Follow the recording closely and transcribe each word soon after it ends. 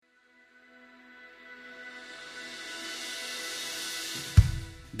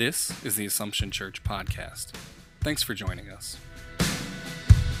This is the Assumption Church podcast. Thanks for joining us.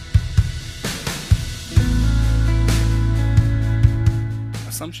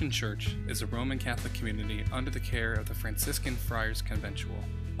 Assumption Church is a Roman Catholic community under the care of the Franciscan Friars Conventual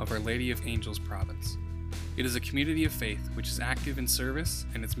of Our Lady of Angels Province. It is a community of faith which is active in service,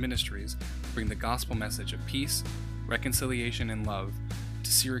 and its ministries bring the gospel message of peace, reconciliation, and love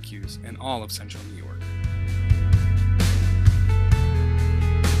to Syracuse and all of central New York.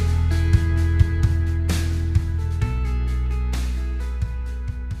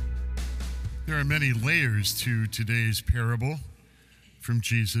 There are many layers to today's parable from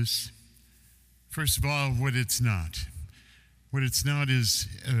Jesus. First of all, what it's not. What it's not is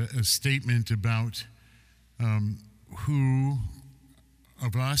a statement about who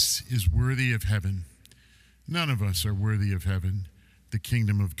of us is worthy of heaven. None of us are worthy of heaven, the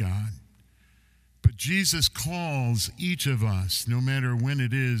kingdom of God. But Jesus calls each of us, no matter when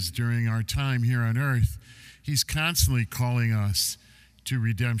it is during our time here on earth, he's constantly calling us to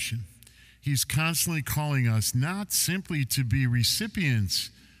redemption. He's constantly calling us not simply to be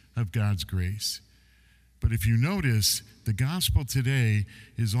recipients of God's grace, but if you notice, the gospel today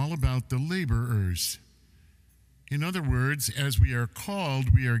is all about the laborers. In other words, as we are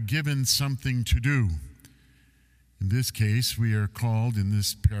called, we are given something to do. In this case, we are called in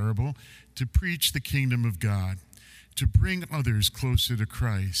this parable to preach the kingdom of God, to bring others closer to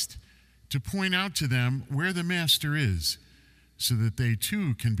Christ, to point out to them where the Master is, so that they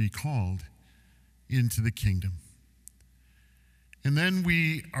too can be called into the kingdom. And then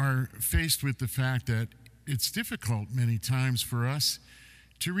we are faced with the fact that it's difficult many times for us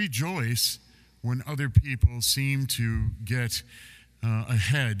to rejoice when other people seem to get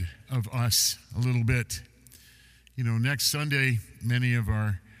ahead of us a little bit. You know, next Sunday, many of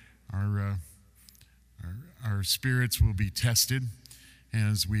our spirits will be tested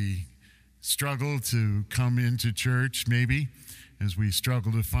as we struggle to come into church, maybe, as we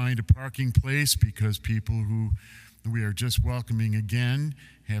struggle to find a parking place because people who we are just welcoming again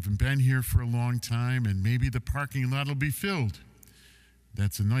haven't been here for a long time, and maybe the parking lot will be filled.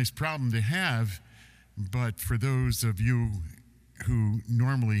 That's a nice problem to have, but for those of you who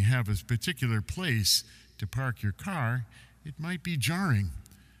normally have a particular place to park your car, it might be jarring.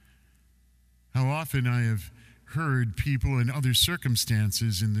 How often I have heard people in other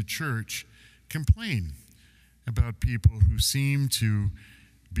circumstances in the church complain about people who seem to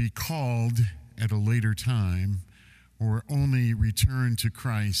be called at a later time or only return to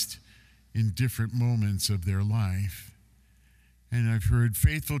Christ in different moments of their life. And I've heard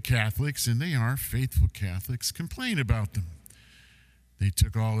faithful Catholics, and they are faithful Catholics, complain about them. They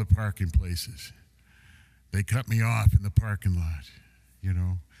took all the parking places. They cut me off in the parking lot,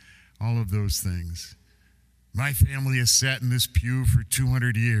 all of those things. My family has sat in this pew for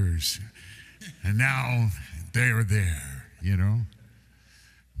 200 years, and now they are there,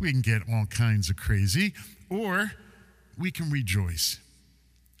 We can get all kinds of crazy, or we can rejoice.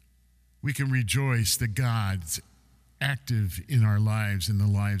 We can rejoice that God's active in our lives and the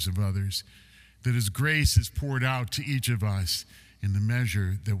lives of others, that his grace is poured out to each of us in the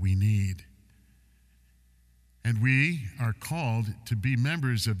measure that we need. And we are called to be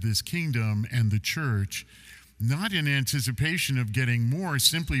members of this kingdom and the church, not in anticipation of getting more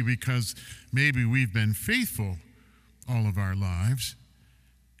simply because maybe we've been faithful all of our lives.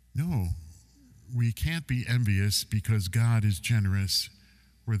 No, we can't be envious because God is generous,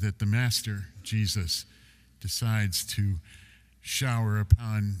 or that the Master, Jesus, decides to shower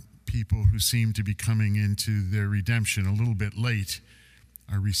upon people who seem to be coming into their redemption a little bit late,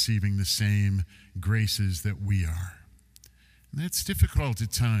 are receiving the same graces that we are. And that's difficult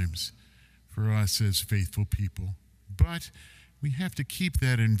at times for us as faithful people. But we have to keep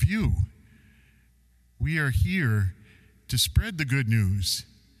that in view. We are here to spread the good news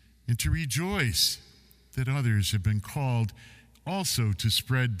and to rejoice that others have been called also to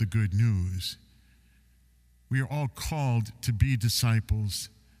spread the good news. We are all called to be disciples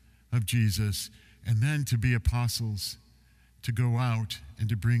of Jesus and then to be apostles, to go out and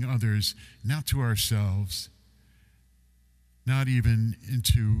to bring others, not to ourselves, not even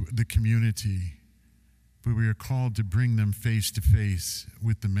into the community, but we are called to bring them face to face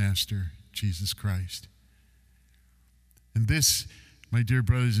with the Master, Jesus Christ. And this, my dear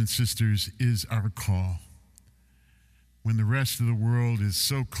brothers and sisters, is our call. When the rest of the world is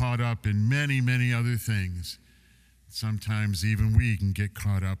so caught up in many, many other things, sometimes even we can get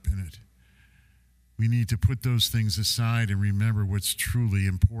caught up in it. We need to put those things aside and remember what's truly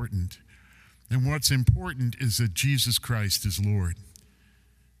important. And what's important is that Jesus Christ is Lord,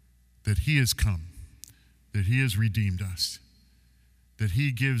 that he has come, that he has redeemed us, that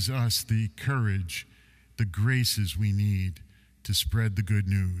he gives us the courage, the graces we need to spread the good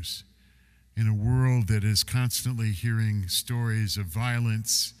news. In a world that is constantly hearing stories of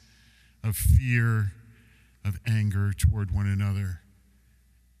violence, of fear, of anger toward one another,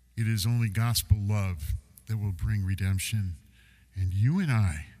 it is only gospel love that will bring redemption. And you and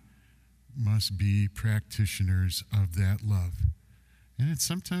I must be practitioners of that love. And it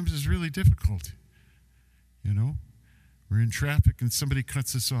sometimes is really difficult. You know, we're in traffic and somebody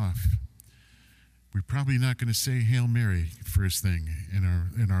cuts us off. We're probably not going to say Hail Mary first thing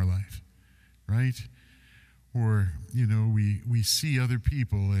in our life, right? Or, you know, we see other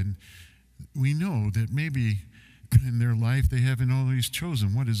people and we know that maybe in their life they haven't always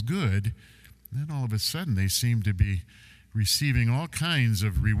chosen what is good. And then all of a sudden they seem to be receiving all kinds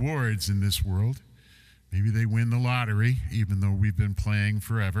of rewards in this world. Maybe they win the lottery, even though we've been playing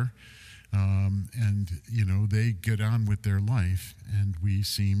forever. And, you know, they get on with their life, and we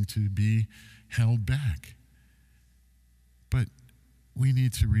seem to be held back. But we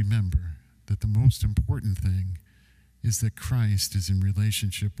need to remember that the most important thing is that Christ is in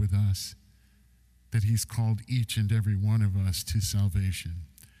relationship with us, that he's called each and every one of us to salvation,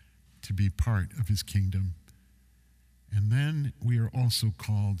 to be part of his kingdom. And then we are also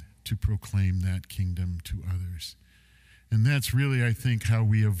called to proclaim that kingdom to others. And that's really, I think, how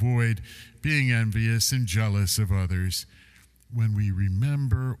we avoid being envious and jealous of others, when we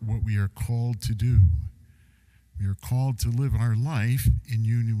remember what we are called to do. We are called to live our life in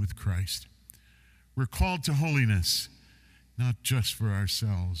union with Christ. We're called to holiness, not just for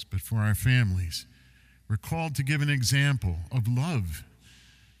ourselves, but for our families. We're called to give an example of love,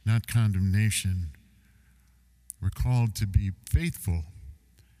 not condemnation. We're called to be faithful,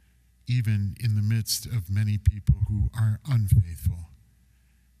 even in the midst of many people who are unfaithful.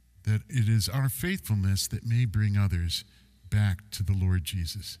 That it is our faithfulness that may bring others back to the Lord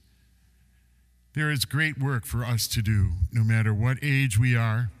Jesus. There is great work for us to do, no matter what age we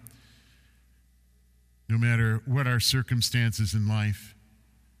are, no matter what our circumstances in life.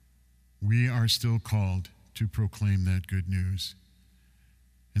 We are still called to proclaim that good news.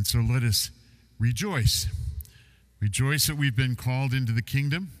 And so let us rejoice. Rejoice that we've been called into the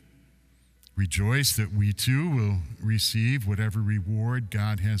kingdom. Rejoice that we too will receive whatever reward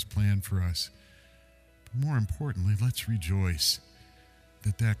God has planned for us. But more importantly, let's rejoice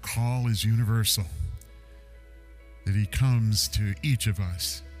that that call is universal, that he comes to each of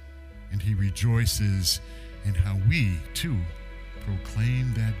us, and he rejoices in how we too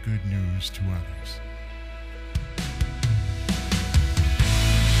proclaim that good news to others.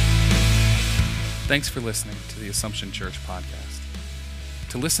 Thanks for listening to the Assumption Church podcast.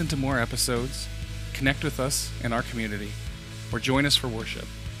 To listen to more episodes, connect with us in our community, or join us for worship,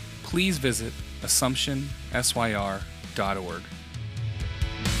 please visit AssumptionSYR.org.